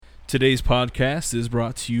Today's podcast is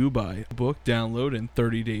brought to you by book download and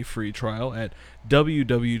 30-day free trial at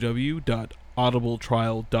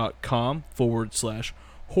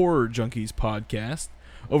www.audibletrial.com/Horror Junkies Podcast.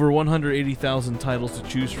 Over 180,000 titles to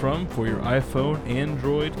choose from for your iPhone,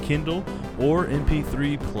 Android, Kindle, or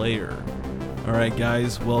MP3 player. All right,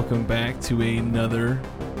 guys, welcome back to another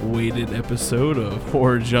weighted episode of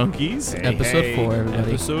Horror Junkies. Episode 4,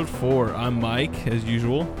 everybody. Episode 4. I'm Mike, as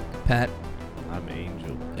usual. Pat. I'm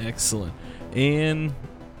Angel. Excellent. And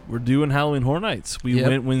we're doing Halloween Horror Nights. We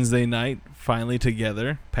went Wednesday night, finally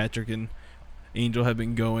together. Patrick and Angel have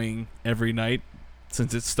been going every night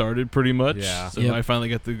since it started, pretty much. Yeah. So I finally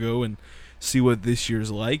got to go and see what this year's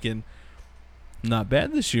like, and not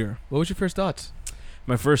bad this year. What was your first thoughts?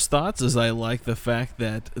 My first thoughts is I like the fact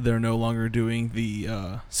that they're no longer doing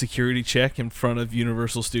the security check in front of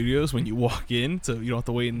Universal Studios when you walk in, so you don't have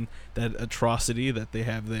to wait in that atrocity that they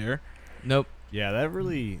have there. Nope. Yeah,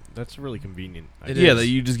 that's really convenient. It Yeah, is. that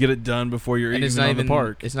you just get it done before you're And even it's not on even the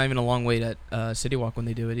park. It's not even a long wait at City Walk when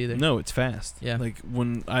they do it either. No, it's fast. Yeah. Like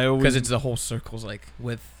when I always Because it's the whole circles, like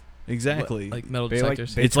with exactly like metal They, like,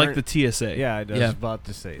 detectors. they it's like the TSA. Yeah, I was Yeah. about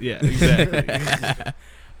to say that. Yeah, exactly.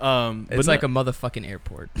 But it's like a motherfucking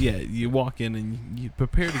airport. yeah. You walk in and you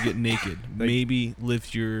prepare to get naked. Like- Maybe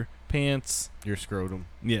lift your pants. Your scrotum.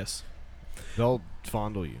 Yes, They'll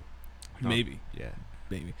fondle you. maybe. Yeah.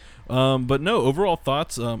 Maybe. But no, overall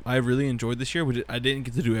thoughts, I really enjoyed this year. I didn't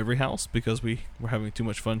get to do every house because we were having too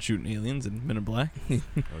much fun shooting aliens and Men in Black. Oh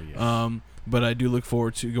yeah. But I do look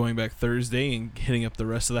forward to going back Thursday and hitting up the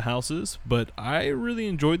rest of the houses. But I really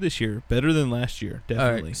enjoyed this year. Better than last year, All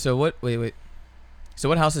definitely. right. So what? Wait. So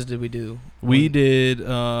what houses did we do? We did...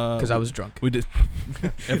 Because I was drunk. We did...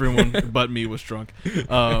 everyone but me was drunk.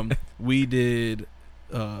 We did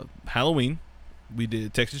Halloween. We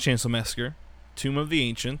did Texas Chainsaw Massacre, Tomb of the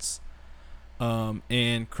Ancients,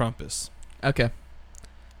 and Krampus. Okay.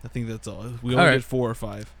 I think that's all. We All only right. did 4 or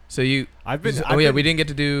 5. So you. I've been. we didn't get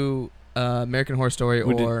to do American Horror Story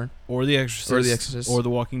We did. or Or The Exorcist. Or The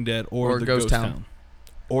Walking Dead. Or The Ghost Ghost Town. Town.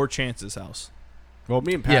 Or Chance's house. Well,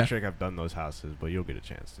 me and Yeah. Patrick have done those houses, but you'll get a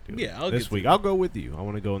chance to do it. Yeah, I'll this get to week. do it. I'll go with you. I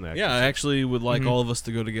want to go in that. Yeah, I actually would like Mhm. all of us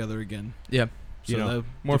to go together again. yeah, So You know, that-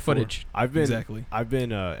 more before- footage. I've been. Exactly. I've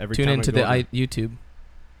been. Every Tune time into I go the YouTube.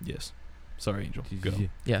 Yes. Sorry, Angel. Go.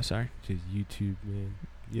 Yeah, sorry. Just YouTube, man.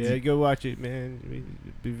 Yeah, go watch it, man.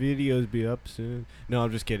 The videos be up soon. No,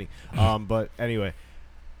 I'm just kidding. But anyway,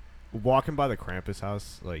 walking by the Krampus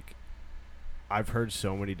house, like, I've heard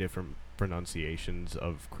so many different pronunciations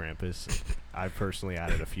of Krampus. I've personally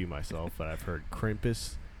added a few myself, but I've heard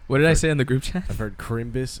Krampus. What did I say in the group chat? I've heard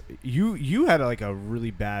Crimbus. You had like a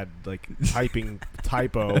really bad like typing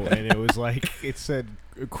typo, and it was like it said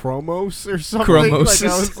Chromos or something. Chromos.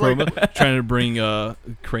 Like, I was like, Chroma, trying to bring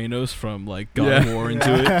Kranos from like God of War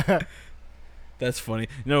into it. That's funny.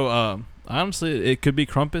 Honestly, it could be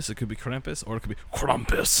Krampus, it could be Krampus, or it could be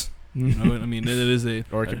Krampus. You know what I mean? It is a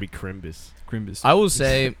or it could be Crimbus. Krampus. I will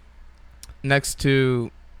say, next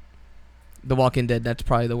to The Walking Dead, that's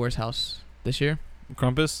probably the worst house this year.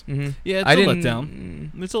 Krampus? Mm-hmm. Yeah, it's I a didn't.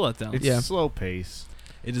 letdown. It's a letdown. It's Yeah. slow pace.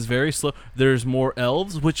 It is very slow. There's more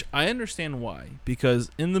elves, which I understand why. Because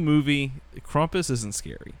in the movie, Krampus isn't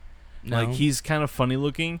scary. No. Like, he's kind of funny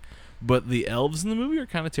looking, but the elves in the movie are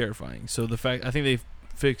kind of terrifying. So I think they've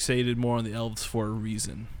fixated more on the elves for a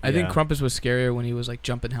reason. I think Yeah. Krampus was scarier when he was like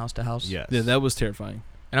jumping house to house. Yes. Yeah, that was terrifying.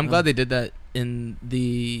 And I'm glad they did that in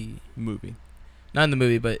the Movie. not in the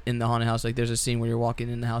movie, but in the haunted house. Like, there's a scene where you're walking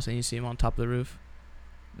in the house and you see him on top of the roof.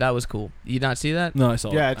 That was cool. You not see that? No, I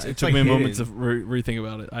saw Yeah, it. it's It took like me a moment hidden. to rethink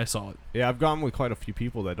about it. I saw it. Yeah, I've gone with quite a few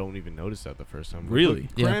people that don't even notice that the first time. Really?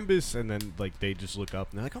 Yeah. Krampus, and then like they just look up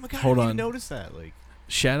and they're like, "Oh my god, Hold I on. didn't notice that." Like,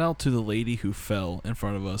 Shout out to the lady who fell in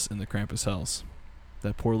front of us in the Krampus house.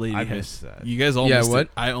 That poor lady. I missed that. You guys all Yeah, missed what?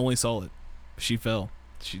 it. I only saw it. She fell.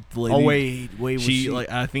 The lady, Oh wait, was she like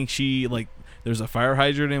I think she like there's a fire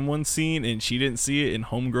hydrant in one scene and she didn't see it and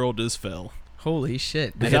homegirl just fell. Holy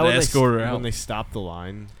shit. They Is had that to when escort her when out. they stopped the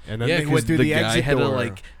line and then Yeah, they because went through the the guy exit had door. to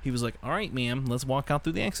like he was like, "All right, ma'am, let's walk out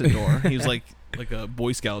through the exit door." He was like a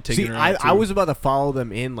Boy Scout taking See, her I out. I too. was about to follow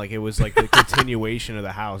them in like it was like the continuation of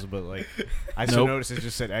the house, but like I still Nope. noticed it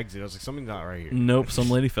just said exit. I was like, something's not right here. Nope,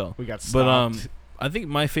 some lady fell. We got But stopped. I think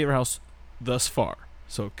my favorite house thus far.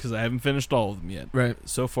 So, because I haven't finished all of them yet. Right.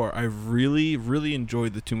 So far, I really, really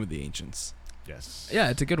enjoyed the Tomb of the Ancients. yes. Yeah,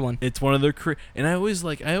 it's a good one. It's one of their and I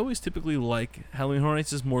always typically like Halloween Horror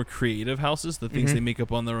Nights is more creative houses, the things Mhm. they make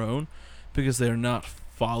up on their own, because they're not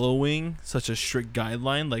following such a strict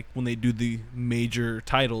guideline. Like when they do the major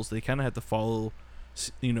titles, they kind of have to follow,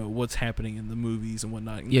 what's happening in the movies and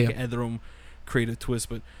whatnot. And Yeah. they add their own creative twist,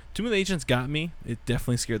 but Tomb of the Ancients got me. It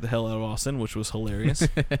definitely scared the hell out of Austin, which was hilarious.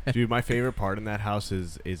 Dude, my favorite part in that house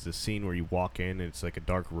is the scene where you walk in and it's like a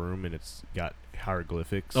dark room and it's got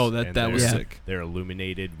hieroglyphics. Oh, and that was Yeah. sick. They're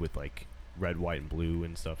illuminated with like red, white, and blue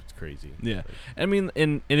and stuff. It's crazy. Yeah. Like, I mean,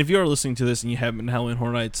 and if you are listening to this and you haven't been to Halloween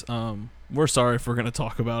Horror Nights, we're sorry if we're going to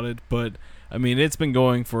talk about it, but I mean, it's been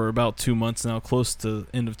going for about 2 months now, close to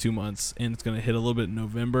end of 2 months, and it's going to hit a little bit in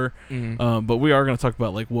November. But we are going to talk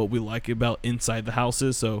about like what we like about inside the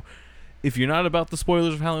houses. So if you're not about the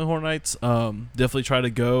spoilers of Halloween Horror Nights, definitely try to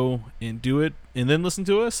go and do it and then listen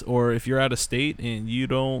to us. Or if you're out of state and you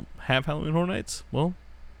don't have Halloween Horror Nights, well,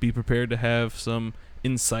 be prepared to have some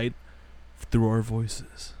insight through our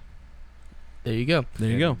voices. There you go. There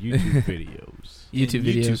you go. YouTube videos. YouTube And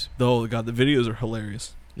videos. Oh god, the videos are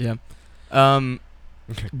hilarious. Yeah.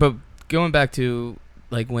 But going back to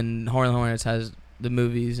like when Horror Hornets has the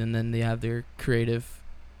movies and then they have their creative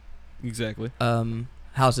Exactly.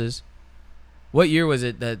 houses. What year was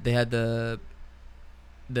it that they had the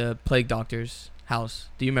Plague Doctor's house?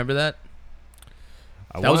 Do you remember that?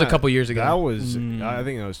 That was a couple years ago. That was, Mm. I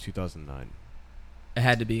think that was 2009. It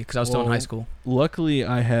had to be because I was still in Well, high school. Luckily,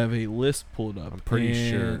 I have a list pulled up. I'm pretty and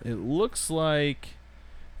sure. it looks like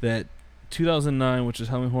that 2009, which is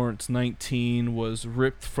Halloween Horror Nights 19, was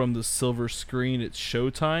ripped from the silver screen. It's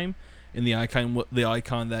Showtime, and the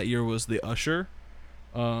icon that year was the Usher.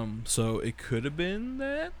 So it could have been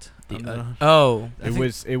that. I'm not- Oh, I It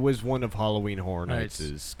think- was One of Halloween Horror Right.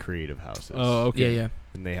 Nights' creative houses. Oh, okay. yeah.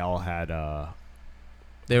 And they all had They what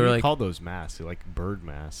were do you like, call those masks? They're like bird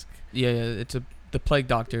mask. yeah. It's the Plague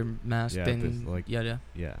Doctor mask Yeah, thing. this, like- yeah.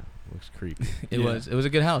 Yeah, looks creepy. It Yeah. was. It was a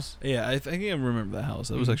good house. Yeah, I think I remember that house.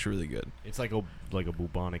 That was Mhm. actually really good. It's like a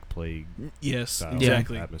bubonic plague Yes, style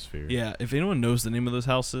exactly. atmosphere. Yeah, if anyone knows the name of those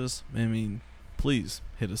houses, I mean, please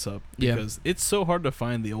hit us up Yeah. because it's so hard to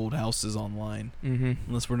find the old houses online Mm-hmm.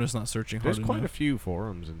 unless we're just not searching hard There's enough. quite a few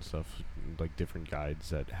forums and stuff, like different guides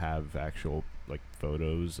that have actual like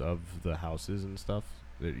photos of the houses and stuff.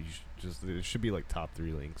 That you there should be like top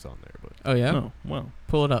 3 links on there, but Oh yeah. Oh, wow.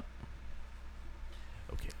 Pull it up.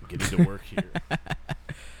 okay, I'm getting to work here.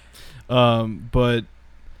 But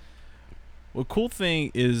well, cool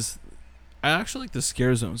thing is, I actually like the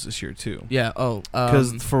scare zones this year too. Yeah. Oh.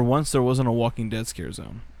 Because for once there wasn't a Walking Dead scare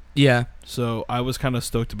zone, Yeah. so I was kind of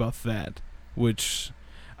stoked about that. Which,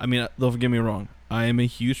 I mean, don't get me wrong, I am a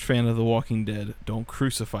huge fan of The Walking Dead. Don't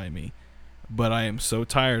crucify me, but I am so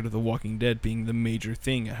tired of The Walking Dead being the major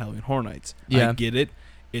thing at Halloween Horror Nights. Yeah. I get it.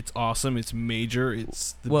 It's awesome. It's major.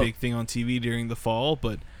 It's the Well- big thing on TV during the fall.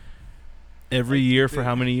 But every year for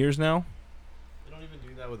how many years now? They don't even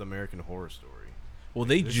do that with American Horror Story. Well,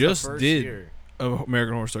 they This is the just first did year.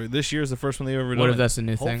 American Horror Story. This year is the first one they've ever What done. if that's a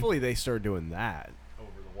new thing? Hopefully they start doing that over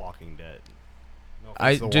The Walking Dead. No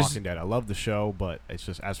I offense to The just- Walking Dead. I love the show, but it's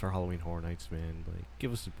just as for Halloween Horror Nights, man, like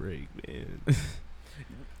give us a break, man.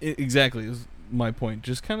 Exactly is my point.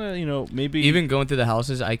 Just kind of, maybe Even going through the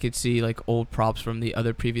houses, I could see like old props from the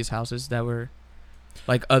other previous houses that were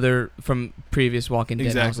like other from previous Walking Dead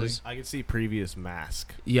Exactly. houses. I can see previous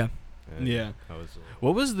Mask. Yeah. And Yeah. I was,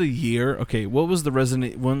 What was the year? Okay, what was the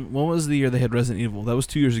Resident? When what was the year they had Resident Evil? That was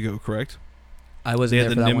 2 years ago, correct? I They wasn't had there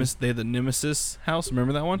the for that Nemesis. They had the Nemesis house.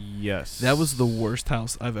 Remember that one? yes. That was the worst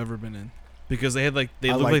house I've ever been in because they had they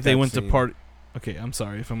I looked like like they that went to scene. party. Okay, I'm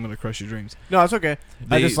sorry if I'm gonna crush your dreams. No, it's okay.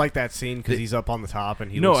 I They- just like that scene because they- he's up on the top and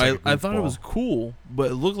he. no, looks like a I thought it goofball. was cool, but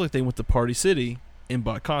it looked like they went to Party City and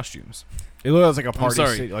bought costumes. It looks like a party.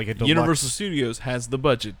 sorry. City, like a deluxe. Universal Studios has the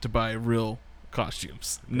budget to buy real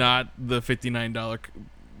costumes, not the $59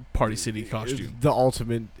 Party City costume. The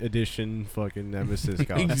Ultimate Edition fucking Nemesis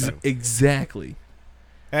costume. Exactly.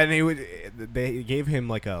 And they gave him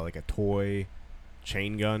like a toy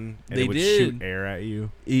chain gun and They it would did. shoot air at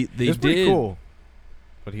you. They It was pretty did. cool.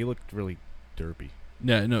 But he looked really derpy.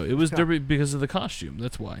 No, it was Yeah. derpy because of the costume.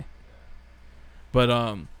 That's why. But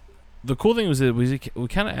the cool thing was that we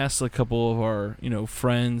kind of asked a couple of our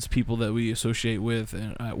friends, people that we associate with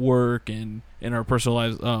and at work and in our personal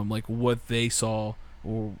lives, like what they saw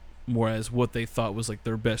or more as what they thought was like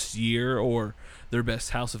their best year or their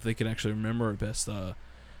best house if they could actually remember or best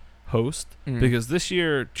host. Mm. Because this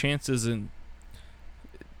year Chance isn't.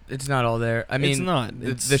 It's not all there. I mean, it's not.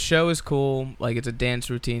 The show is cool. Like it's a dance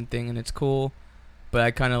routine thing, and it's cool. But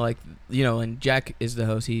I kind of like, and Jack is the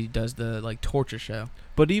host. He does the like torture show.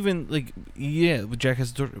 But even with Jack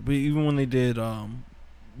has. But even when they did,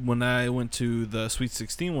 when I went to the Sweet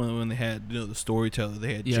 16 one, when they had the storyteller,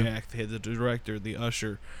 they had Yeah. Jack, they had the director, the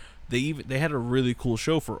usher. They had a really cool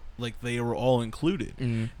show for they were all included.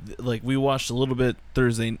 Mm. Like we watched a little bit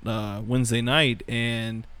Wednesday night,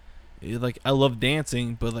 and like I love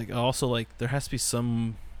dancing, but like also like there has to be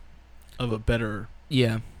some of a better.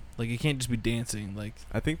 Yeah. Like it can't just be dancing. Like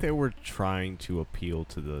I think they were trying to appeal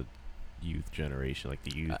to the youth generation, like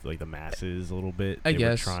the youth, like the masses a little bit. I They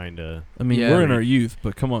guess. were trying to. I mean, Yeah. we're in our youth,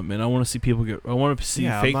 but come on, man. I want to see people get. I want to see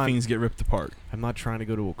Yeah, I'm fake not- things get ripped apart. I'm not trying to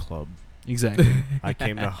go to a club. Exactly. I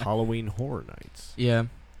came to Halloween Horror Nights. Yeah.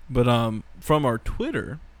 But from our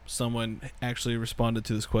Twitter, someone actually responded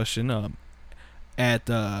to this question. At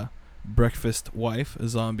Breakfast Wife, a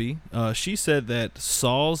zombie. She said that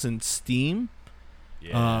Saws and Steam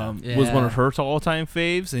was one of Yeah. her all-time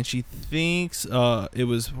faves, and she thinks it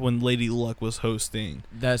was when Lady Luck was hosting.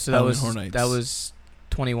 That Halloween Horror Nights. was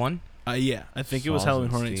 21. Yeah, I think it was Saws Halloween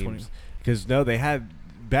and Horror Nights Steams. 20. Because no, they had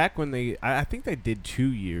back when they. I think they did 2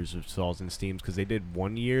 years of Saws and Steams because they did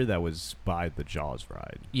 1 year that was by the Jaws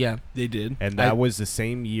ride, Yeah. They did. and that was the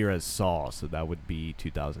same year as Saw, so that would be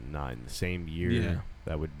 2009. The same year Yeah.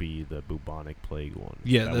 that would be the bubonic plague one.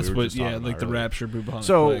 Yeah, that that's we were what. just Yeah, talking like about the earlier. Rapture bubonic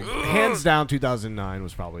So plague. hands down, 2009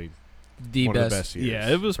 was probably The one best. of the best years. Yeah,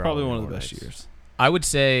 it was for probably one Halloween of the Horror best Nights. years. I would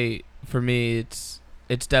say for me,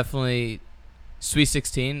 it's definitely Sweet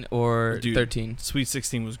 16 or Dude. 13. Sweet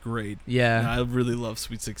 16 was great. Yeah. And I really love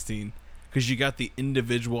Sweet 16 because you got the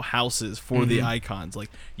individual houses for the Mhm. icons. Like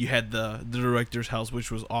you had the director's house, which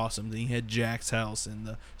was awesome. Then you had Jack's house and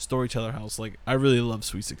the storyteller house. Like I really love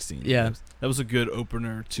Sweet 16. Yeah. that was a good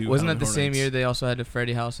opener to. Wasn't that Halloween the Horror same Nights. year they also had the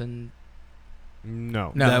Freddy house and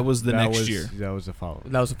No, No. That was the that next was, year, That was the following.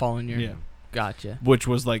 that was the following year? Yeah. Gotcha. which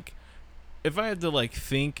was like, if I had to like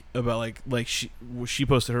think about like she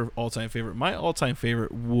posted her all-time favorite. My all-time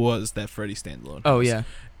favorite was that Freddy standalone. Oh house. yeah.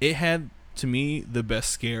 It had to me the best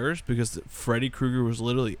scares because Freddy Krueger was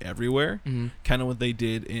literally everywhere. Mm-hmm. Kind of what they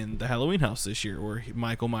did in the Halloween house this year, where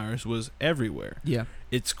Michael Myers was everywhere. Yeah.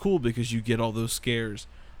 It's cool because you get all those scares,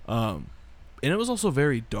 and it was also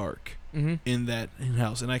very dark Mm-hmm. in that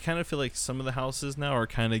house. And I kind of feel like some of the houses now are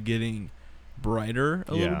kind of getting brighter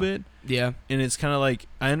a little Yeah. bit, Yeah. and it's kind of like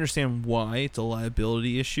I understand why it's a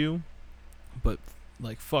liability issue, but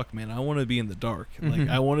like fuck, man, I want to be in the dark. Like Mhm.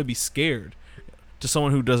 I want to be scared. To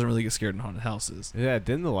someone who doesn't really get scared in haunted houses. Yeah,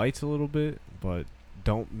 dim the lights a little bit, but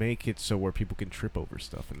don't make it so where people can trip over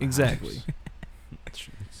stuff. In the Exactly. house.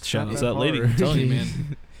 It's Shout not out to that lady. hard. I'm telling you,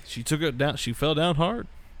 man. She took it down. She fell down hard.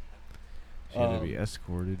 She had to be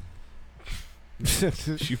escorted.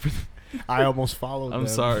 She, I almost followed. I'm them.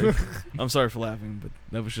 sorry. I'm sorry for laughing, but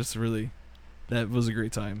that was just really. That was a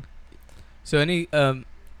great time. So any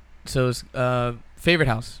favorite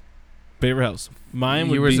house? Favorite house. Mine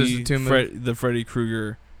would Yours is be the Tomb the Freddy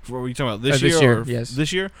Krueger. What were you talking about? This this year? year, Or yes.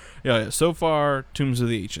 This year? Yeah. So far, Tombs of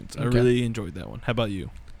the Ancients. I Okay. really enjoyed that one. How about you?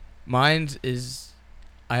 Mine is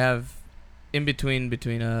I have in between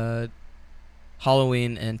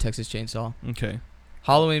Halloween and Texas Chainsaw. Okay.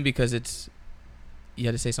 Halloween because it's you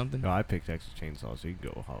had to say something? No, I picked Texas Chainsaw, so you can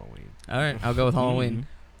go with Halloween. All right, I'll go with Halloween.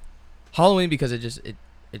 Halloween because it's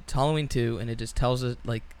Halloween 2 and it just tells us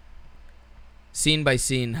like scene by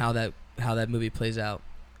scene how that movie plays out,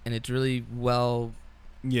 and it's really well.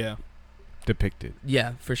 Yeah. Depicted.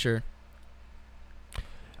 Yeah, for sure.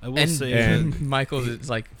 I will And, say. and- that, Michael's is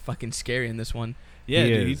like fucking scary in this one. yeah, He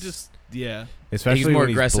dude. He is. just. Yeah. Especially more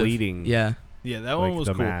when aggressive. he's bleeding. Yeah. Yeah, that like one was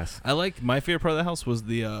the cool. mask. I like my favorite part of the house was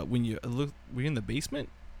the when you look. Were you in the basement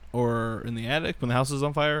or in the attic when the house is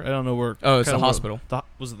on fire? I don't know where. Oh, it's the kinda where- hospital.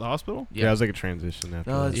 Was it the hospital? Yeah, it was like a transition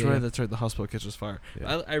after. Oh, that. that's Yeah. right. That's right. The hospital catches fire.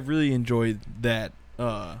 Yeah. I really enjoyed that.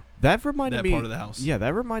 That reminded that me part of the house. Yeah,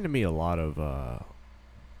 that reminded me a lot of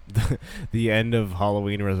the end of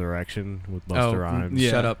Halloween Resurrection with Busta Rhymes.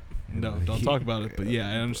 yeah. Shut up. No, don't talk about it. But yeah,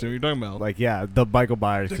 I understand what you're talking about. Like the Michael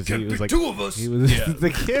Myers because he was like two of us. he was Yeah. there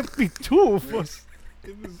can't be two of us.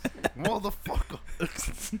 Motherfucker.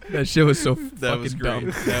 That shit was so That fucking was great.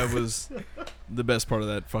 dumb. That was the best part of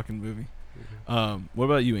that fucking movie. What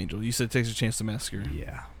about you, Angel? You said Texas Chainsaw Massacre.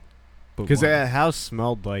 Yeah. But Because why? that house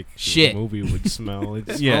smelled like Shit. the movie would smell. It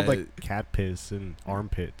smelled Yeah. like cat piss and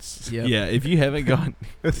armpits. Yep. Yeah, if you haven't gone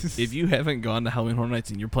to Halloween Horror Nights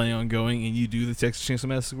and you're planning on going and you do the Texas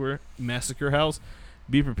Chainsaw Massacre house,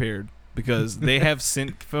 be prepared because they have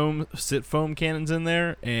sit foam cannons in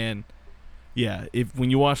there, and yeah,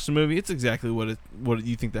 when you watch the movie, it's exactly what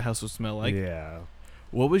you think the house would smell like. yeah.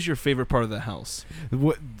 What was your favorite part of the house?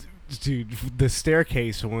 What, dude? The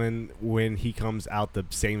staircase when he comes out the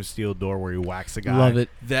same steel door where he whacks a guy. Love it.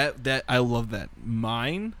 That I love that.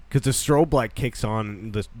 Mine. Because the strobe light kicks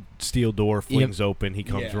on, the steel door flings open. He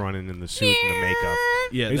comes Yeah. running in the suit and the makeup.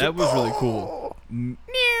 Yeah, He's that like, was really cool.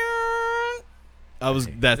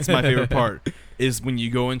 That's my favorite part is when you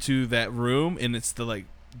go into that room and it's the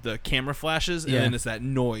camera flashes and Yeah. then it's that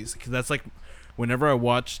noise because that's like whenever I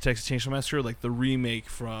watch Texas Chainsaw Massacre, like the remake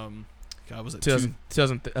from, God, was it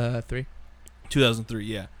 2003? 2003,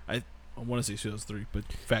 yeah. I want to say 2003, but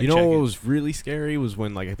fact You know check what it. was really scary was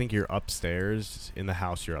when, like, I think you're upstairs in the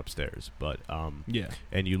house. You're upstairs, but Yeah.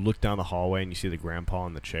 and you look down the hallway and you see the grandpa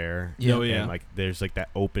in the chair. Yeah. Oh, yeah. And like, there's like that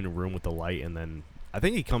open room with the light, and then I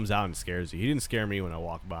think he comes out and scares you. He didn't scare me when I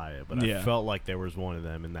walked by it, but Yeah. I felt like there was one of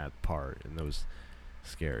them in that part, and that was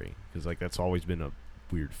scary because like that's always been a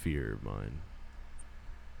weird fear of mine.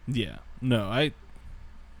 Yeah. No.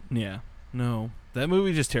 That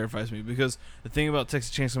movie just terrifies me because the thing about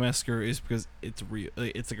Texas Chainsaw Massacre is because it's real.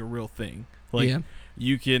 Like, it's like a real thing. Like yeah.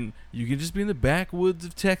 you can just be in the backwoods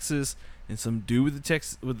of Texas and some dude with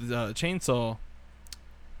the chainsaw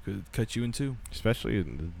could cut you in two. Especially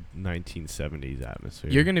in the 1970s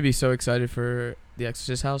atmosphere. You're gonna be so excited for the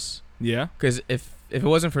Exorcist house Yeah. because if it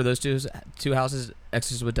wasn't for those two houses,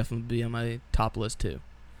 Exorcist would definitely be on my top list too.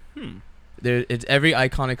 It's every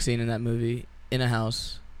iconic scene in that movie in a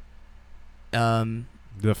house.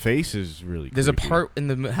 The face is really. There's a creepy. part in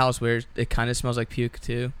the house where it kind of smells like puke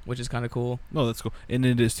too, which is kind of cool. No, that's cool. And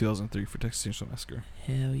it is 2003 for Texas Chainsaw Massacre.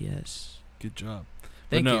 Hell yes. Good job.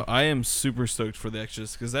 Thank but no, you. I am super stoked for The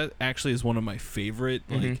Exorcist because that actually is one of my favorite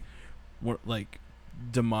Mhm. like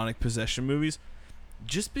demonic possession movies.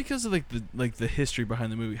 Just because of like the history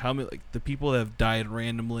behind the movie, how many like the people that have died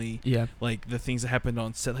randomly, Yeah. like the things that happened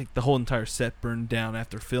on set, like the whole entire set burned down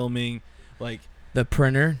after filming, like The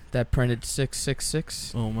printer that printed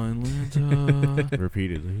 666. oh my Lanta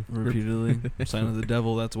repeatedly. sign of the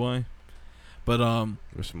devil. That's why. But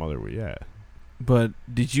There's some other yeah. But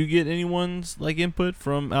did you get anyone's like input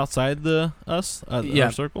from outside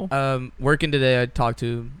our circle? Working today, I talked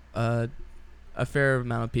to a fair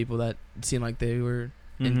amount of people that seemed like they were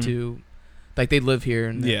into, like they live here,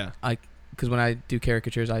 and yeah, because when I do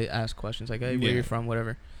caricatures, I ask questions like, "Hey, where Yeah. you from?"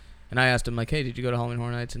 Whatever, and I asked them like, "Hey, did you go to Halloween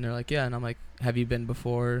Horror Nights?" And they're like, "Yeah," and I'm like, "Have you been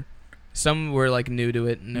before?" Some were like new to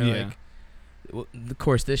it, and they're Yeah. like, well, "Of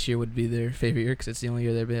course, this year would be their favorite year because it's the only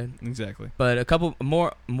year they've been." exactly. But a couple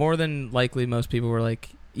more than likely, most people were like,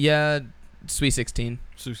 "Yeah, Sweet 16."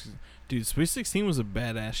 So, dude, Sweet 16 was a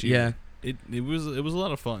badass year. Yeah. It was a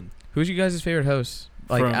lot of fun. Who's you guys' favorite host?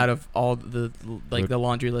 Like From- out of all the the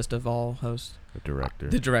laundry list of all hosts, The director.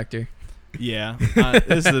 the director. Yeah,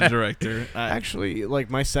 this is the director. Actually, like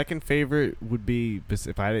my second favorite would be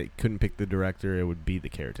if I couldn't pick the director, it would be the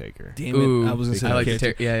caretaker. Damn Ooh, it! I was gonna say I the like the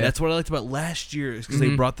character. yeah. That's what I liked about last year is because they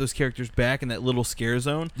Mhm. brought those characters back in that little scare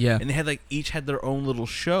zone, yeah. and they had like each had their own little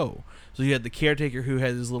show. So you had the caretaker who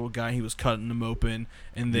had his little guy, he was cutting them open,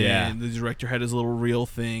 and then Yeah. the director had his little real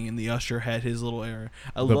thing, and the usher had his little area.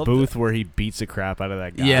 I The love booth where he beats the crap out of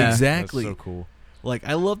that guy. Yeah. Exactly. That's so cool. Like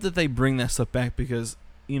I love that they bring that stuff back because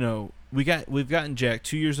we've gotten Jack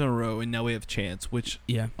 2 years in a row, and now we have Chance, which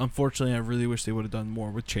Yeah. unfortunately I really wish they would have done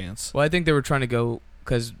more with Chance. Well, I think they were trying to go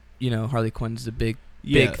because Harley Quinn's the big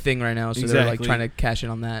Yeah, thing right now, so they're like exactly. trying to cash in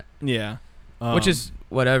on that, yeah, which is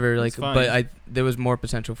whatever. Like, it's fine. but there was more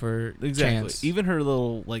potential for exactly. Chance. Even her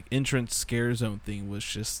little like entrance scare zone thing was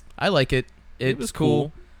just I like it. it It's was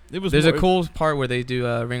cool. It was There's more, a cool part where they do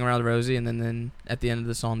Ring Around the Rosie, and then at the end of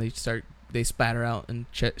the song they spatter out and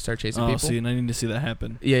start chasing Oh, people. see, and I need to see that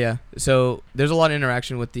happen. Yeah. So there's a lot of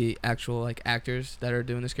interaction with the actual like actors that are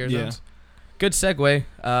doing the scare Yeah. zones. Good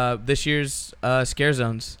segue. This year's scare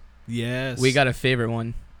zones. Yes, We got a favorite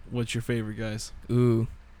one. What's your favorite, guys? Ooh,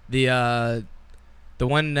 the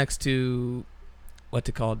one next to what's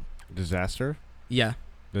it called? Disaster. Yeah,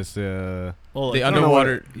 This Oh, The I don't know what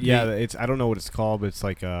underwater. yeah, it's I don't know what it's called, but it's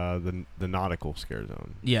like the nautical scare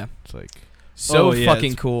zone. Yeah. It's like So Oh, yeah,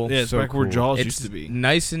 fucking it's- cool. yeah, it's so back where cool. Jaws It's used to be.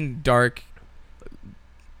 nice and dark.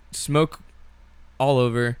 Smoke all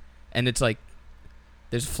over, and it's like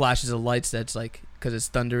there's flashes of lights. That's like because it's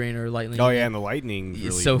thundering or lightning. oh yeah, and the lightning. It's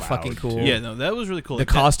Really so loud, fucking cool. too. Yeah, no, that was really cool. The Like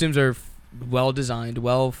that- costumes are well designed,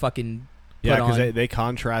 well fucking. Yeah, put because on. they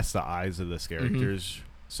contrast the eyes of the characters,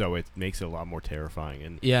 so it makes it a lot more terrifying.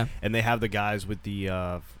 And Yeah. they have the guys with the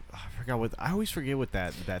I always forget what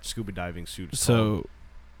that scuba diving suit is called. So,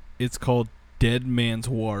 it's called Dead Man's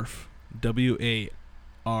Wharf. WARF.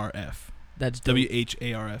 That's dope.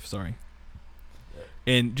 WHARF. Sorry.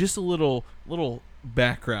 And just a little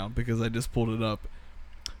background because I just pulled it up.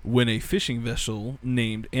 When a fishing vessel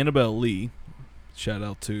named Annabelle Lee, shout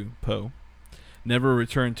out to Poe, never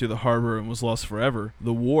returned to the harbor and was lost forever,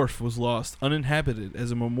 the wharf was lost uninhabited as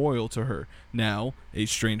a memorial to her. Now, a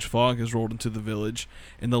strange fog has rolled into the village,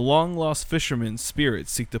 and the long-lost fishermen's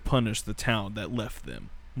spirits seek to punish the town that left them.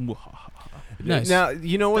 Nice. Now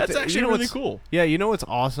you know what That's actually really cool. Yeah, you know what's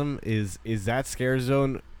awesome is that scare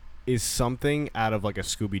zone is something out of like a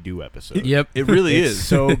Scooby Doo episode. Yep. It really It's is.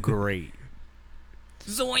 so great.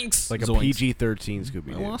 Zoinks! Like a Zoinks. PG-13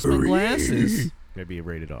 Scooby I Doo. lost my glasses. Maybe a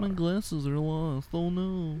rated R. My glasses are lost. Oh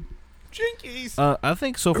no. Jinkies. I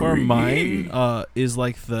think so far mine is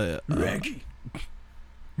like the Reggie.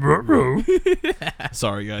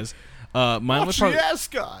 Sorry guys. Mine would probably.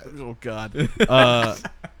 Scott. Oh God.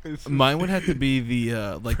 Mine would have to be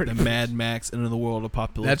the like the Mad Max Into the World of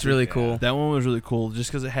Population. That's really cool. That one was really cool, just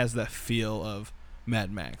because it has that feel of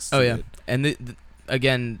Mad Max. Oh to yeah, it. and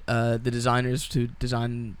again, the designers to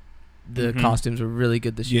design the Mhm. costumes were really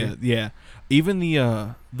good this year. Yeah. Even the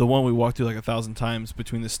one we walked through like 1,000 times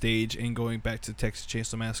between the stage and going back to Texas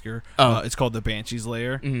Chainsaw Massacre. Oh. It's called the Banshee's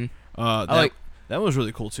Lair. Mm-hmm. That was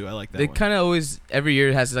really cool too. I like that They one. kind of always every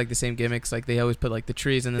year has like the same gimmicks. Like they always put like the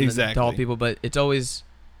trees and then the doll people, but it's always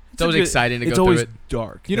a good- exciting to it's go always through it.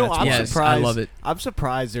 dark. You know, That's I'm why. Yes, surprised. I love it. I'm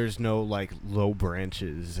surprised there's no like low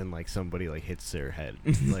branches and like somebody like hits their head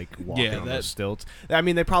like walking Yeah, on that- those stilts. I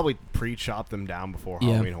mean, they probably pre-chopped them down before Yeah.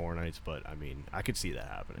 Halloween Horror Nights, but I mean, I could see that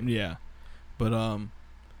happening. Yeah, but Oh,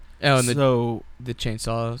 and so the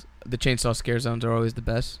chainsaw scare zones are always the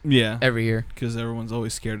best yeah, every year. because everyone's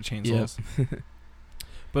always scared of chainsaws.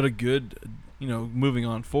 But a good, moving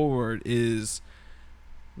on forward is,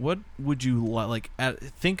 what would you like?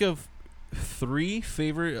 Think of three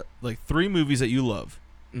movies that you love.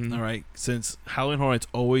 Mhm. All right, since Halloween Horror Nights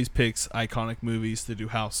always picks iconic movies to do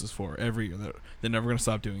houses for every year, they're never gonna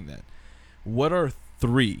stop doing that. What are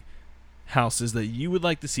three houses that you would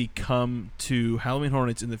like to see come to Halloween Horror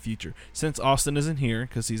Nights in the future? Since Austin isn't here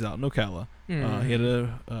because he's out in Ocala, he had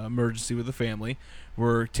a emergency with the family.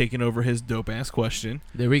 We're taking over his dope ass question.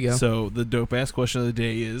 There we go. So the dope ass question of the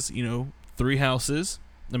day is,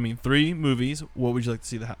 three movies. What would you like to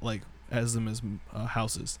see as them as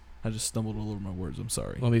houses? I just stumbled all over my words. I'm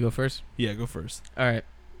sorry. Want me to go first? Yeah, go first. All right.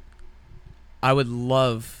 I would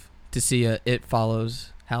love to see a It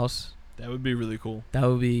Follows house. That would be really cool. That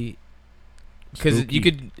would be because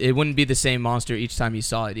Spooky. it wouldn't be the same monster each time you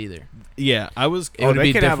saw it either. Yeah, I was. It Oh, would they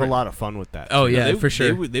be could have a different. lot of fun with that. Oh, too. yeah, they, for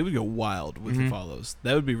sure. They would go wild with the Mhm. follows.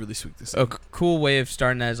 That would be really sweet to see. A cool way of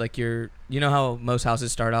starting that is like you know how most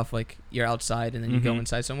houses start off like you're outside and then you go Mhm.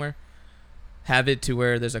 inside somewhere. Have it to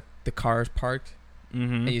where there's the cars parked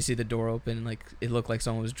Mm-hmm. and you see the door open and like it looked like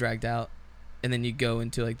someone was dragged out, and then you go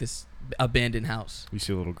into like this abandoned house, You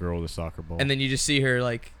see a little girl with a soccer ball. and then you just see her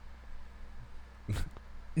like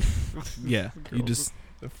Yeah, you just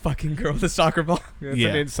the fucking girl with the soccer ball. That's yeah.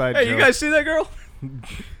 an inside Hey, joke. you guys see that girl?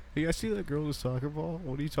 You guys see that girl with a soccer ball?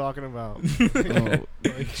 What are you talking about? oh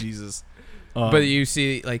Jesus. But you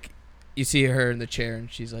see her in the chair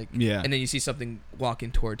and she's like, yeah, and then you see something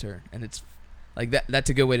walking towards her, and it's like that. That's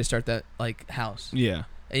a good way to start that like house. yeah,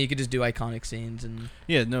 And you could just do iconic scenes, and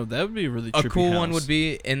yeah. No, that would be a really a trippy cool house. one would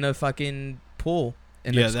be in the fucking pool.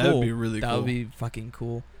 In Yeah, the that would school. be really That cool. would be fucking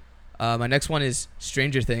cool. My next one is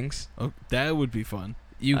Stranger Things. Oh, that would be fun.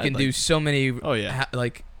 You I'd can do like- so many Oh yeah,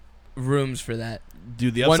 like rooms for that.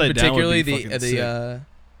 dude. The One upside down would particularly be fucking sick. the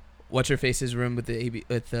what's her face's room with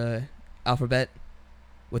the alphabet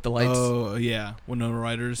with the lights. Oh yeah, Winona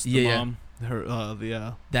Ryder's the Yeah, yeah. mom. Her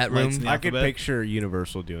That lights room. in the I could alphabet. picture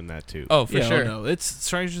Universal doing that too. Oh, for yeah, sure. no, it's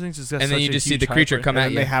Stranger Things. Has got And then such you a just see huge the hype creature right come And at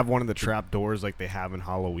then you. they have one of the trap doors like they have in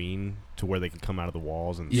Halloween to where they can come out of the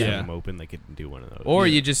walls and Yeah. set them open. They could do one of those. Or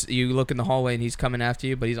Yeah. you look in the hallway and he's coming after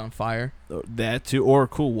you, but he's on fire. That too, or a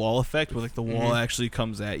cool wall effect where like the wall Mhm. actually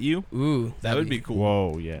comes at you. Ooh, That would be cool.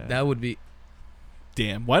 Whoa, yeah. That would be.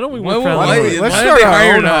 Damn, why don't we Why- work for why- Halloween? why- Let's did start they our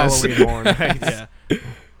hire own us? Halloween Horror Nights. Yeah.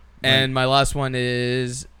 And my last one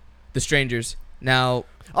is The Strangers. Now,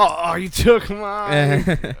 Oh, you took mine.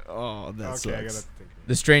 Oh, that okay, I sucks. gotta think.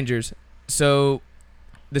 The Strangers. So,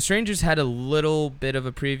 The Strangers had a little bit of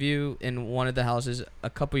a preview in one of the houses a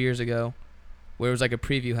couple years ago, where it was like a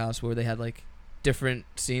preview house where they had like different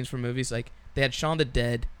scenes from movies. Like they had Shaun the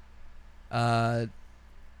Dead. I'm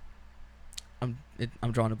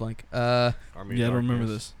drawing a blank. Army of Yeah, I don't remember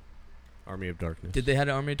Darkness. this. Army of Darkness. Did they had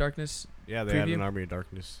an Army of Darkness? Yeah, they had preview? an Army of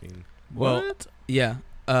Darkness scene. Well, What? Yeah.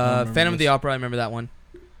 remember Phantom of the this. Opera. I remember that one.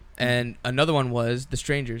 And another one was The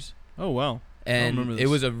Strangers. Oh wow. And remember it this.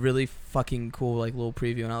 was a really fucking cool like little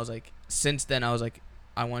preview, and I was like, since then I was like,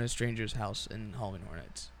 I want a Stranger's house in Halloween Horror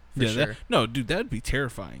Nights for Yeah, sure. no, dude, that'd be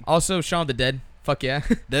terrifying. Also, Shaun the Dead, fuck yeah.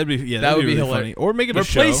 That'd be That that'd would be really hilarious. funny. Or make it a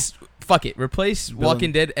show. Replace, fuck it, replace Bill Walking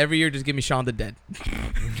and- Dead every year. Just give me Shaun the Dead.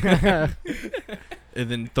 And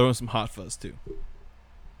then throw in some Hot Fuzz too.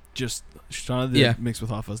 Just Shaun of the Yeah. Dead mixed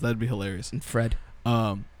with Hot Fuzz. That'd be hilarious. And Fred.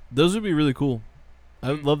 Those would be really cool. I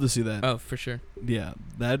would love to see that. Oh, for sure. Yeah,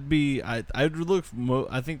 that'd be. I'd look.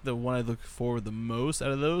 I think the one I look forward the most out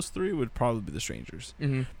of those three would probably be The Strangers,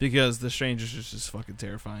 Mm-hmm. because The Strangers is just fucking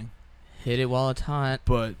terrifying. Hit it while it's hot.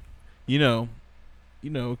 But, you know,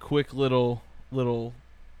 quick little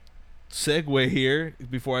segue here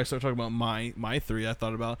before I start talking about my three I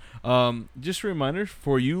thought about. Just a reminder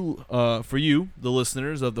for you, the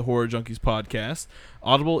listeners of the Horror Junkies podcast,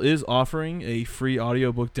 Audible is offering a free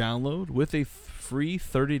audiobook download with a free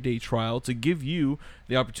 30-day trial to give you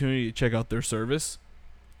the opportunity to check out their service.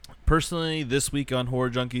 Personally, this week on Horror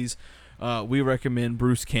Junkies, we recommend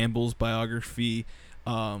Bruce Campbell's biography,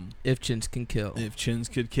 If Chins Can Kill. If Chins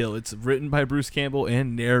Could Kill. It's written by Bruce Campbell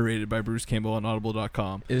and narrated by Bruce Campbell on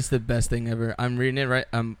audible.com. It's the best thing ever. I'm reading it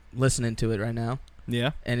I'm listening to it right now.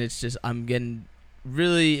 Yeah. And it's just, I'm getting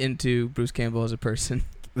really into Bruce Campbell as a person.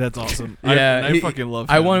 That's awesome. Yeah, I fucking love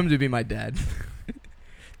him. I want him to be my dad.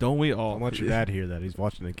 Don't we all? I want your dad to hear that. He's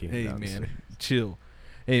watching the game. Hey, man. Chill.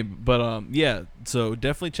 Hey, but yeah, so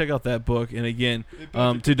definitely check out that book. And again,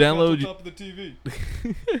 to download... top of the TV.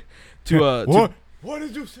 What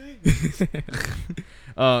did you say?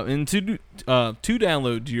 And to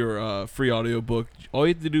download your free audiobook, all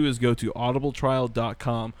you have to do is go to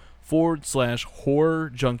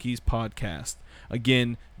audibletrial.com/Horror Junkies podcast.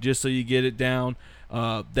 Again, just so you get it down,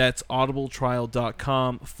 that's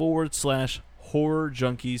audibletrial.com/Horror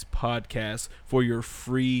Junkies podcast for your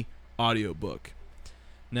free audiobook.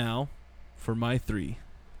 Now, for my three.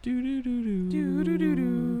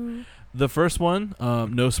 The first one,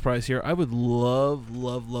 no surprise here. I would love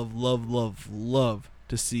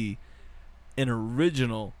to see an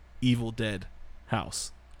original Evil Dead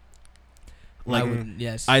house.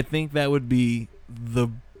 Yes. I think that would be the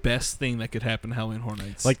best thing that could happen to Halloween Horror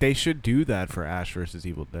Nights. Like, they should do that for Ash vs.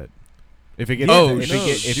 Evil Dead. If it gets,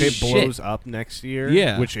 if it blows up next year,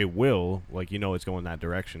 yeah, which it will, it's going that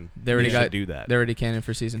direction. They already should do that. They're already canon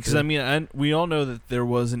for season 2. Because I mean, we all know that there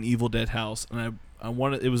was an Evil Dead house, and I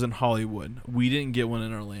wanted, it was in Hollywood. We didn't get one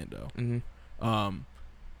in Orlando. Mm-hmm.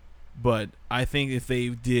 But I think if they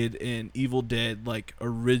did an Evil Dead, like,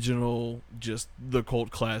 original, just the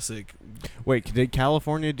cult classic. Wait, did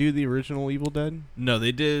California do the original Evil Dead? No,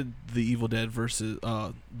 they did the Evil Dead versus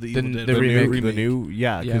the Evil Dead remake. The new,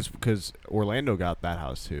 yeah, because Orlando got that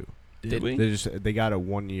house too. Did we? They got it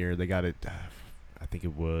 1 year. They got it. I think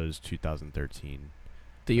it was 2013.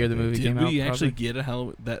 The year the movie came out. Did we actually get a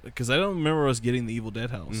Halloween? Because I don't remember us getting the Evil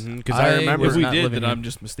Dead house. Because I remember if we not did, then living I'm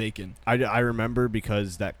just mistaken. I remember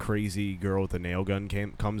because that crazy girl with the nail gun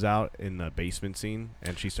comes out in the basement scene,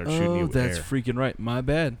 and she starts shooting you with that's hair. freaking right. My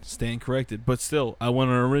bad. Stand corrected. But still, I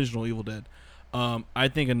want an original Evil Dead. I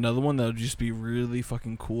think another one that would just be really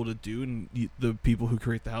fucking cool to do, and the people who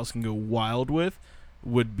create the house can go wild with,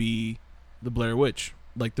 would be the Blair Witch.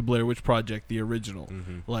 Like the Blair Witch Project, the original.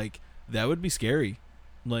 Mm-hmm. Like, that would be scary.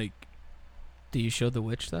 Like, do you show the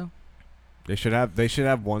witch though? They should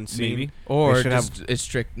have one scene, maybe, or just it's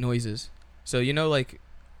strict noises. So like,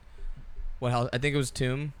 what house? I think it was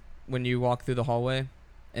Tomb, when you walk through the hallway,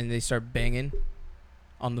 and they start banging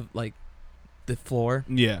on the floor.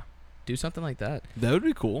 Yeah, do something like that. That would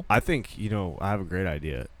be cool. I think I have a great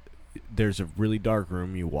idea. There's a really dark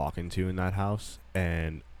room you walk into in that house,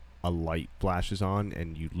 and a light flashes on,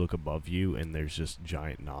 and you look above you, and there's just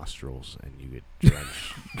giant nostrils, and you get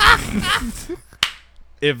drenched.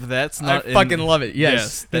 If that's not, I fucking love it.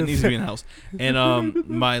 Yes, that needs to be in the house. And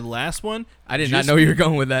my last one, I did not know you were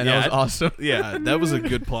going with that. Yeah, that was awesome. Yeah, that was a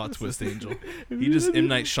good plot twist, Angel. He just M.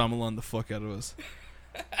 Night Shyamalan the fuck out of us.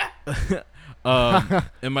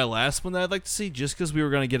 And my last one that I'd like to see, just because we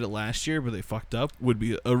were gonna get it last year, but they fucked up, would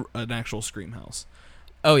be an actual Scream house.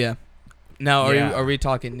 Oh yeah. Now, are we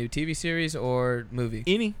talking new TV series or movie?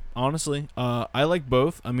 Any, honestly. I like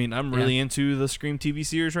both. I mean, I'm really into the Scream TV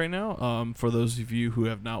series right now. For those of you who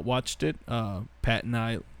have not watched it, Pat and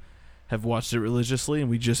I have watched it religiously, and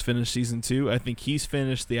we just finished season 2. I think he's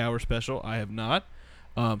finished the hour special. I have not.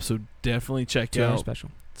 So definitely check 2 hour out... special.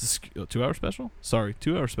 2 hour special? Sorry,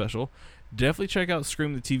 2 hour special. Definitely check out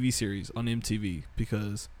Scream the TV series on MTV,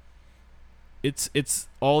 because it's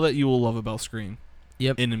all that you will love about Scream.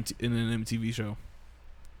 Yep. In an MTV show.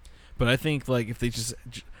 But I think, like, if they just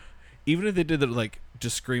even if they did that, like,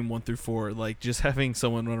 just Scream 1 through 4, like, just having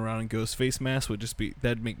someone run around in ghost face mask would just be,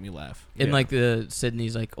 that'd make me laugh. In like the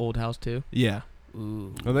Sydney's like old house too. Yeah.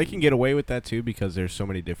 Ooh. Well, they can get away with that too, because there's so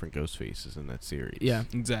many different ghost faces in that series. Yeah,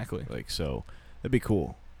 exactly. Like, so that'd be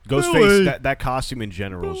cool. Ghostface, that costume in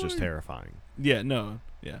general is just terrifying. Yeah. No.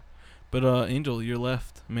 Yeah. But Angel, you're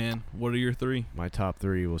left, man. What are your 3? My top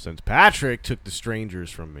 3. Well, since Patrick took The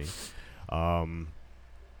Strangers from me,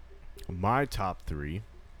 my top 3.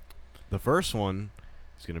 The first one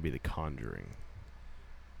is gonna be The Conjuring.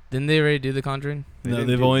 Didn't they already do The Conjuring? No,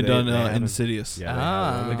 they've only done Insidious.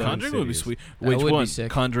 Yeah, The Conjuring would be sweet. That Which would be one?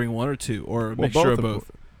 sick. Conjuring 1 or 2, or a Well, mixture of both of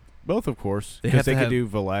both? Both, of course. They Because have to they could have- do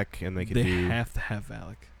Valek and they could do. have to have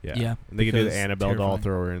Valak. Yeah. Yeah. And they could do the Because Annabelle doll, terrifying.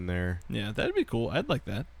 throw her in there. Yeah, that'd be cool. I'd like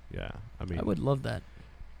that. Yeah. I mean, I would love that.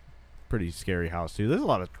 pretty scary house, too. There's a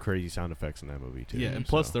lot of crazy sound effects in that movie, too. Yeah, and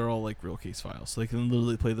plus so. they're all like real case files, so they can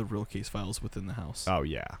literally play the real case files within the house. Oh,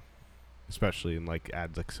 yeah. Especially in, like,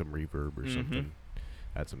 add, like, some reverb or Mhm. something.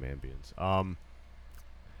 Add some ambience.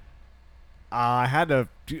 I had to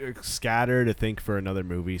scatter to think for another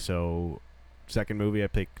movie, so second movie I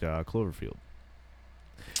picked Cloverfield.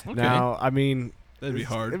 Okay. Now, I mean, That'd be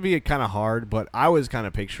hard. It'd be kind of hard, but I was kind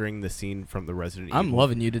of picturing the scene from the Resident Evil. I'm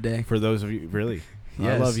loving you today. For those of you, really, I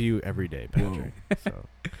Yes. love you every day, Patrick. So,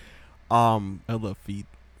 I love feet.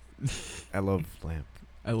 I love lamp.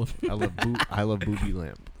 I love. I love booby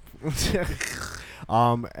lamp.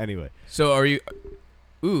 Anyway, So are you?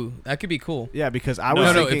 Ooh, that could be cool. yeah, because I No,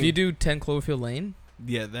 was No, thinking, if you do 10 Cloverfield Lane,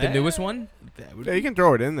 Yeah, that the newest one. That would. yeah, you can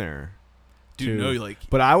throw it in there. Dude, too. no, like.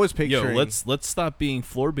 But I was picturing. Yo, let's stop being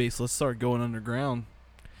floor based. Let's start going underground.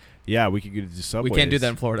 Yeah, we could do subways. we can't do that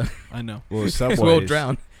in Florida. I know. Well, 'Cause subways. we'll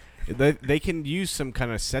drown. They can use some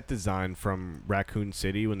kind of set design from Raccoon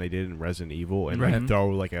City when they did in Resident Evil, and Right. like throw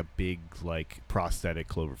like a big like prosthetic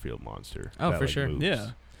Cloverfield monster. Oh, that, for like, sure. moves.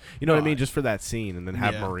 Yeah. You know what I No, mean? I- Just for that scene, and then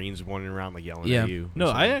have Yeah. Marines running around like yelling Yeah. at you. or No, I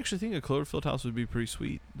something. actually think a Cloverfield house would be pretty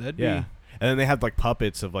sweet. That'd Yeah. And then they had like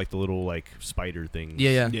puppets of like the little like spider things.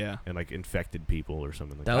 Yeah, be. Yeah. And like infected people or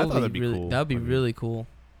something like that. That I would thought that'd be be really. cool. That would be I mean, really cool.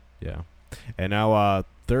 Yeah. And now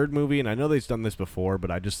third movie, and I know they've done this before, but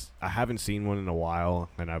I haven't seen one in a while,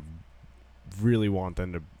 and I really want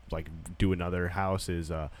them to like do another house. Is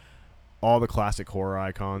all the classic horror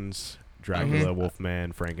icons: Dracula, Mhm.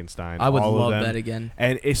 Wolfman, Frankenstein. I would all love of them. that again.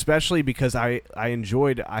 And especially because I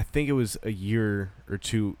enjoyed. I think it was a year or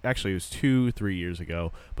two. Actually, it was 2-3 years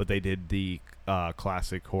ago. But they did the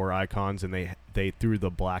classic horror icons, and they threw the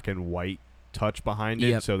black and white touch behind it,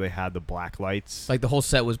 Yep. so they had the black lights. Like the whole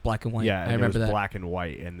set was black and white. Yeah, I and remember it was that. black and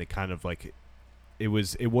white, and they kind of like there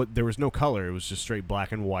was no color. It was just straight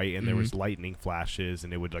black and white, and there was Mhm. lightning flashes,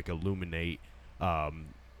 and it would like illuminate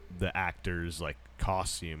the actors' like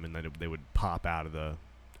costume, and then they would pop out of the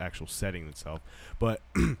actual setting itself. But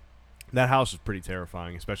that house was pretty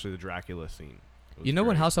terrifying, especially the Dracula scene. It was You know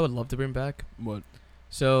what great. house I would love to bring back? What?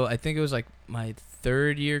 So I think it was like my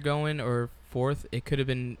third year going or fourth. It could have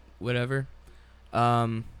been whatever.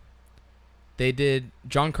 They did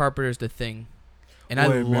John Carpenter's The Thing, and I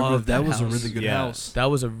love that was house. a really good Yeah. house.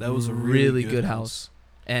 That was a really good house.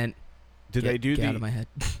 And Did they do get the? out of my head?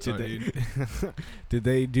 Did Sorry, they? Did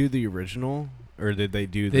they do the original, or did they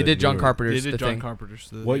do? They the did John newer- They Carpenter's did The John Thing.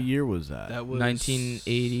 Carpenter's. What year was that? That was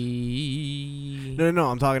 1980. No,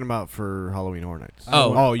 I'm talking about for Halloween Horror Nights.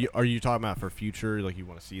 Oh. are you talking about for future? Like you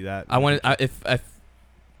want to see that? I wanted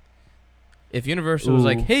if Universal was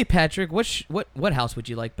like, Ooh. "Hey Patrick, what house would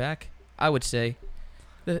you like back?" I would say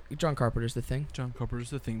the John Carpenter's The Thing. John Carpenter's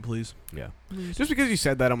The Thing, please. Yeah. Please. Just because you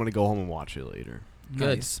said that, I'm gonna go home and watch it later.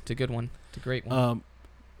 Good. Nice. It's a good one. It's a great one.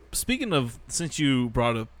 Speaking of, since you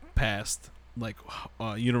brought up past like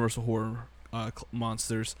Universal Horror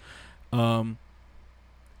monsters, right?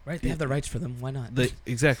 They have the rights for them. Why not?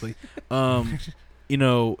 exactly. You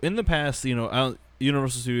know, in the past, you know,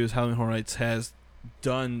 Universal Studios Halloween Horror Nights has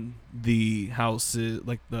done the houses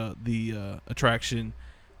like the attraction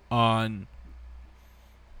on,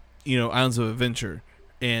 you know, Islands of Adventure,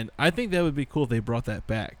 and I think that would be cool if they brought that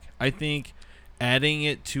back. I think adding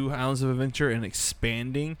it to Islands of Adventure and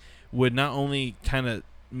expanding would not only kind of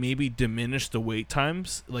maybe diminish the wait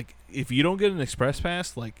times. Like if you don't get an express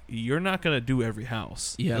pass, like you're not gonna do every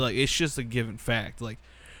house. Yeah. Like it's just a given fact. Like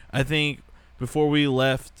I think before we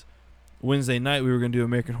left Wednesday night, we were gonna do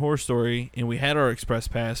American Horror Story, and we had our express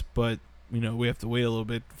pass, but you know we have to wait a little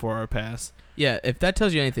bit for our pass, Yeah, if that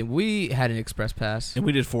tells you anything, we had an express pass, and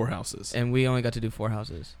we did 4 houses. and we only got to do 4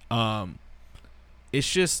 houses.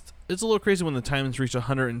 It's a little crazy when the times reach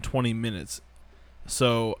 120 minutes.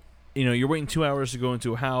 So, you know, you're waiting 2 hours to go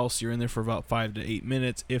into a house. You're in there for about 5 to 8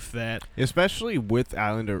 minutes, if that. Especially with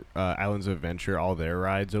Islands of Adventure, all their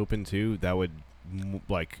rides open too. That would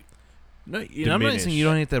like No, you know, I'm not saying you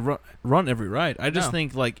don't have to run every ride. I just No.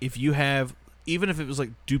 think like if you have, even if it was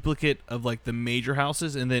like duplicate of like the major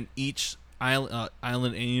houses, and then each island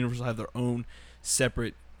and Universal have their own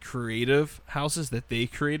separate creative houses that they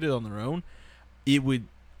created on their own, it would,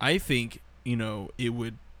 I think, you know, it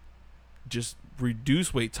would just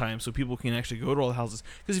reduce wait time so people can actually go to all the houses.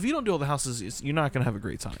 Because if you don't do all the houses, you're not going to have a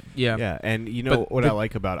great time. Yeah. yeah. And you know But what I the-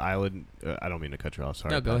 like about Island? I don't mean to cut you off.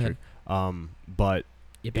 Sorry. No, go Patrick. But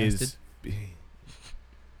You bastard. is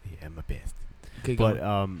yeah, my best. Okay, But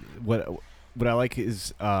go. what I like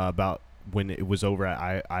is about when it was over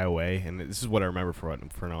at IOA, and this is what I remember for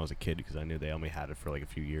when I was a kid, because I knew they only had it for like a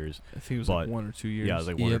few years. I think it was like 1 or 2 years. Yeah, it was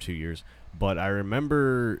like 1 or 2 years. But I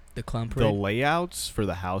remember The clown parade. the layouts for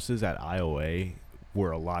the houses at IOA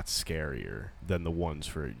were a lot scarier than the ones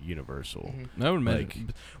for Universal. Mhm. I would imagine.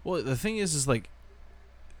 Like- Well, the thing is like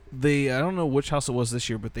I don't know which house it was this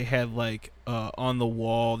year, but they had like on the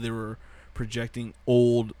wall they were projecting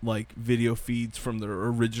old like video feeds from their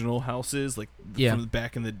original houses, like Yeah. from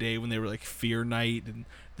back in the day when they were like Fear Night, and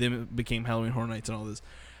then it became Halloween Horror Nights and all this.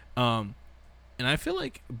 And I feel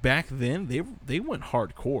like back then they went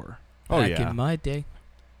hardcore. Oh, Back yeah. in my day.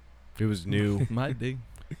 It was new. My dig.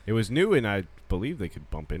 It was new, and I believe they could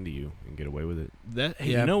bump into you and get away with it. That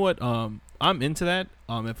hey, Yeah. you know what? I'm into that.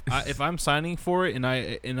 If I'm signing for it and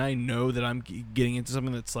I know that I'm getting into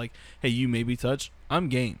something that's like, hey, you may be touched, I'm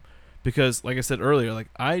game. Because like I said earlier, like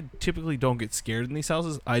I typically don't get scared in these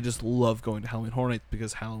houses. I just love going to Halloween Horror Nights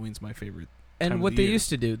because Halloween's my favorite. time And of what the they year. used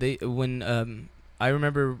to do, when I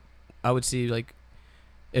remember, I would see like,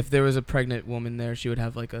 if there was a pregnant woman there, she would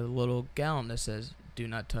have like a little gown that says "Do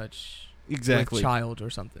not touch Exactly. with child" or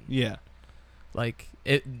something. Yeah. Like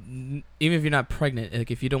even if you're not pregnant, like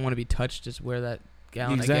if you don't want to be touched, just wear that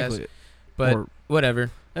gown. Exactly. I guess. But Or- whatever.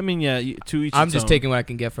 I mean, yeah. To each. I'm its just own. taking what I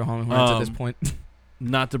can get for Halloween Horror Nights at this point.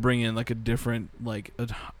 Not to bring in like a different like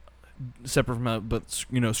separate from that, but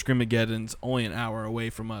Screamageddon's only an hour away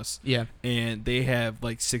from us. Yeah. And they have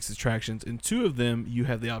like 6 attractions, and 2 of them you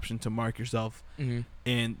have the option to mark yourself, Mm-hmm.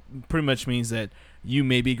 and pretty much means that you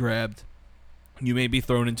may be grabbed, you may be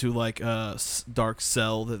thrown into like a dark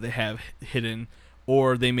cell that they have hidden,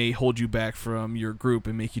 or they may hold you back from your group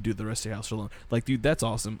and make you do the rest of your house alone. Like, dude, that's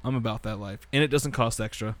awesome. I'm about that life, and it doesn't cost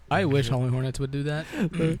extra. I wish Halloween Horror Nights would do that.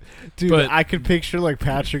 Dude, But- I could picture like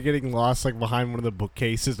Patrick getting lost like behind one of the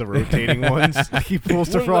bookcases, the rotating ones. Like, he pulls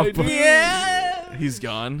the front book. He's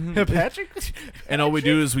gone. Yeah, Patrick. And all we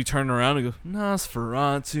do is we turn around and go,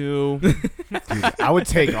 Nosferatu. Dude, I would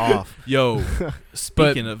take off. Yo,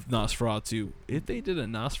 speaking of Nosferatu, if they did a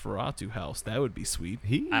Nosferatu house, that would be sweet.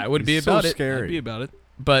 I would be he's about so it. Scary. I'd be about it.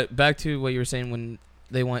 But back to what you were saying when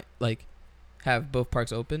they want like have both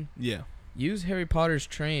parks open. Yeah. Use Harry Potter's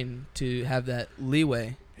train to have that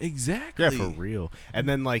leeway. Exactly. Yeah, for real. And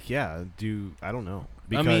then like, yeah, I don't know.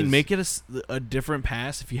 I mean, make it a different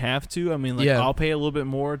pass if you have to. I mean, like, Yeah. I'll pay a little bit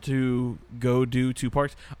more to go do 2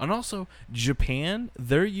 parks. And also, Japan,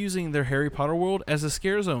 they're using their Harry Potter world as a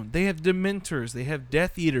scare zone. They have Dementors. They have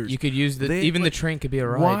Death Eaters. You could use They- even like, the train could be a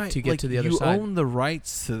ride Why, to get like, to the other you side. own the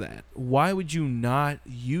rights to that. Why would you not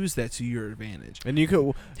use that to your advantage? And you could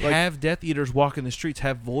like, Have Death Eaters walk in the streets.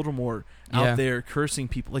 Have Voldemort Yeah. out there cursing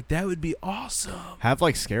people. Like, that would be awesome. have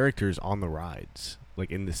like characters on the rides,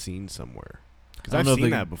 like in the scene somewhere. Because I don't I've know if seen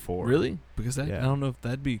they- that before. Really? Because that, Yeah. I don't know if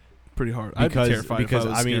that'd be pretty hard. I'd be Because terrified because if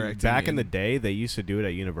I was I mean, scare acting back in the day, they used to do it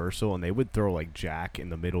at Universal, and they would throw like Jack in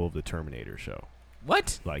the middle of the Terminator show.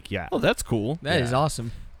 What? Like, yeah, Oh, that's cool. That is Yeah.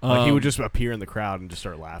 awesome. like he would Um, just appear in the crowd and just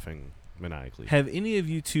start laughing maniacally. Have any of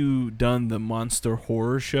you two done the Monster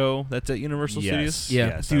Horror Show that's at Universal Studios? Yeah.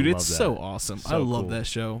 yes, I Dude, love it's that. so awesome. I So love cool. that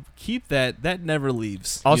show. Keep that. That never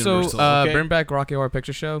leaves. Also, Universal, okay? bring back Rocky Horror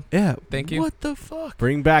Picture Show. Yeah. Thank you. What the fuck?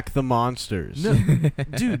 Bring back the monsters. No,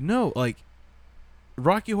 dude, no. Like,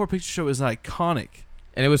 Rocky Horror Picture Show is iconic.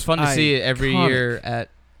 And it was fun to see it every Iconic. year at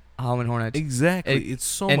Halloween Horror Nights. Exactly. It- it's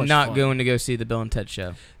so and much not fun. going to go see the Bill and Ted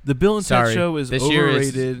show. The Bill and Ted Sorry. Show is This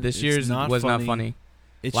overrated. year this It's year's not was funny. not funny.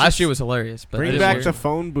 It's Last just- year was hilarious, but Bring this back year- the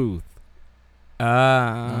phone booth.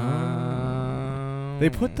 They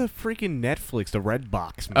put the freaking Netflix, the Red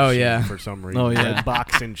Box machine Oh, yeah. for some reason. Oh, yeah. Red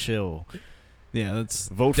Box and chill. Yeah, that's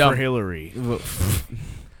Vote Dumb. for Hillary.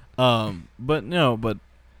 but no, but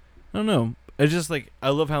I don't know. It's just like I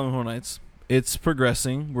love Halloween Horror Nights. It's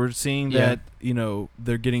progressing. We're seeing Yeah. that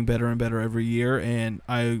they're getting better and better every year, and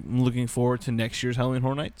I'm looking forward to next year's Halloween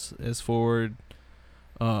Horror Nights as forward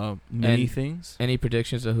many And- things. Any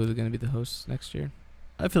predictions of who's going to be the hosts next year?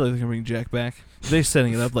 I feel like they're gonna bring Jack back. They're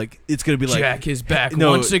setting it up like it's gonna be like Jack is back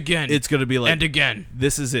no, once again. It's gonna be like and again.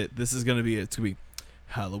 this is it. This is gonna be it. It's gonna be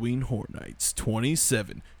Halloween Horror Nights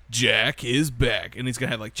 27. Jack is back, and he's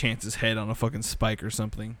gonna have like Chance's head on a fucking spike or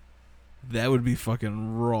something. That would be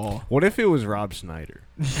fucking raw. What if it was Rob Schneider?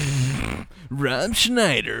 Rob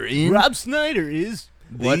Schneider in Rob Schneider is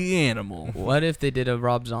the What- animal. What if they did a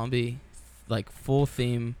Rob Zombie, like full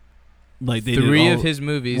theme, Like they 3 did of his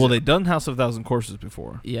movies? Well, they've done House of a Thousand Corpses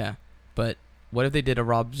before. Yeah, but what if they did a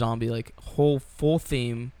Rob Zombie like whole full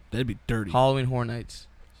theme That'd be dirty. Halloween Horror Nights?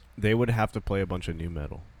 They would have to play a bunch of new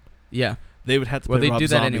metal. Yeah, They would have to Well, play they Rob do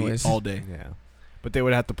that Zombie anyways. all day. Yeah. But they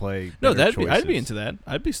would have to play No, better I'd be choices. into that.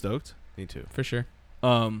 I'd be stoked. Me too. for sure.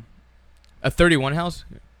 Um, A 31 house.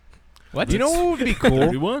 What? You know what would be cool?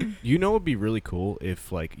 31? You know what would be really cool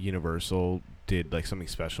if like Universal did like something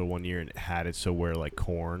special one year and had it so where like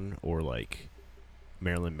Korn or like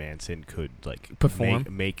Marilyn Manson could like Perform.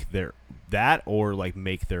 make their that or like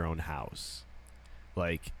make their own house.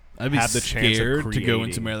 Like I'd be have the chance of scared to go into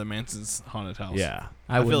creating- Marilyn Manson's haunted house. Yeah,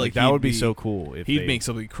 I feel like that he'd would be be- so cool if He'd they, make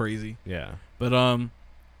something crazy. Yeah, But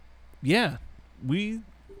yeah,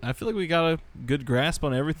 I feel like we got a good grasp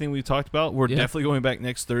on everything we talked about. We're Yeah. definitely going back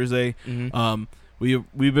next Thursday. Mm-hmm.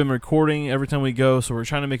 We've been recording every time we go, so we're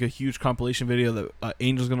trying to make a huge compilation video that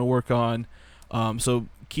Angel's going to work on. So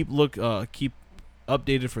keep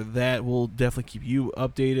updated for that. We'll definitely keep you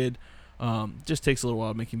updated. Just takes a little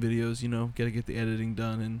while making videos, got to get the editing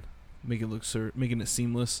done and making it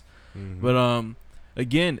seamless. Mm-hmm. But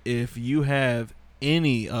again, if you have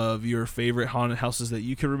any of your favorite haunted houses that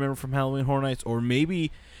you can remember from Halloween Horror Nights, or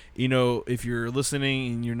maybe if you're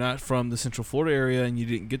listening and you're not from the Central Florida area and you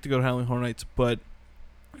didn't get to go to Halloween Horror Nights, but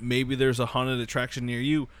maybe there's a haunted attraction near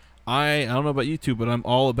you. I don't know about you two, but I'm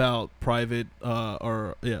all about privately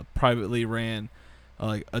ran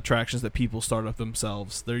like attractions that people start up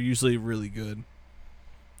themselves. They're usually really good.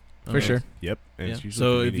 For sure. Yep. And Yeah. it's usually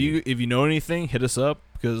So community. if you know anything, hit us up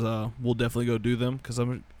because we'll definitely go do them. Because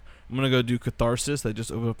I'm gonna go do Catharsis that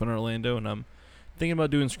just opened up in Orlando, and I'm thinking about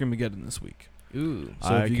doing Screamageddon this week. Ooh. So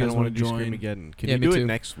I if you kind guys of want want to to do join, Screamageddon. Can Yeah, you me do too. it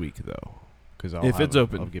next week though? Because If it's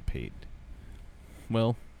open. I'll get paid.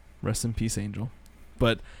 well, rest in peace, Angel.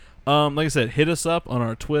 But like I said, hit us up on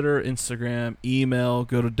our Twitter, Instagram, email.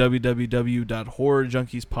 Go to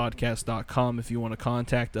www.horrorjunkiespodcast.com if you want to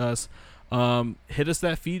contact us. Hit us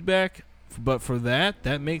that feedback. But for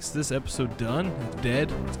that makes this episode done. It's dead.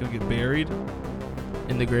 It's gonna get buried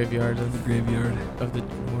In the graveyard in of the graveyard. of the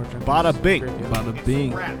Horror Junkies Bada bing. graveyard. Bada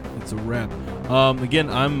bing. It's a wrap. Again,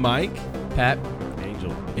 I'm Mike, Pat.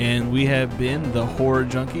 Angel. and we have been the Horror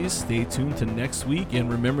Junkies. Stay tuned to next week, and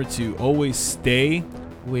remember to always stay.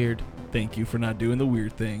 Weird. Thank you for not doing the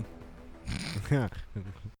weird thing.